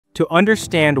To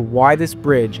understand why this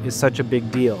bridge is such a big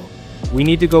deal, we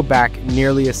need to go back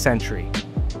nearly a century.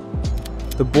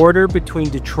 The border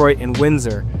between Detroit and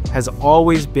Windsor has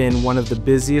always been one of the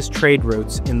busiest trade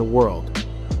routes in the world.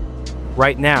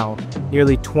 Right now,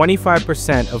 nearly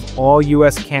 25% of all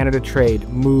US-Canada trade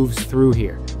moves through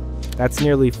here. That's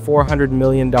nearly $400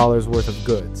 million worth of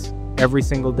goods every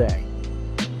single day.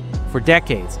 For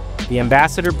decades, the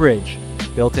Ambassador Bridge,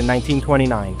 built in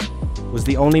 1929, was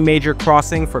the only major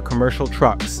crossing for commercial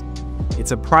trucks.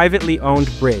 It's a privately owned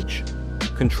bridge,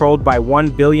 controlled by one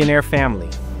billionaire family,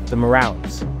 the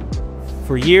Morouns.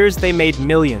 For years, they made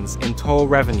millions in toll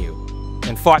revenue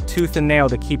and fought tooth and nail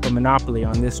to keep a monopoly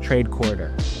on this trade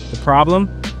corridor. The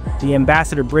problem? The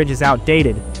Ambassador Bridge is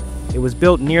outdated. It was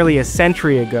built nearly a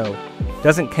century ago,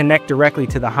 doesn't connect directly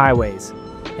to the highways,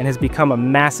 and has become a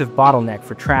massive bottleneck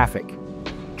for traffic.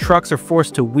 Trucks are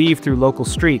forced to weave through local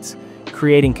streets,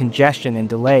 creating congestion and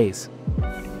delays.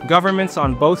 Governments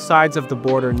on both sides of the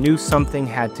border knew something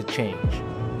had to change.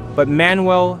 But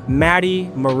Matty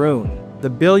Moroun,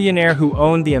 the billionaire who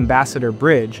owned the Ambassador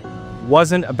Bridge,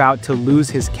 wasn't about to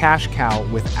lose his cash cow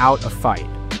without a fight.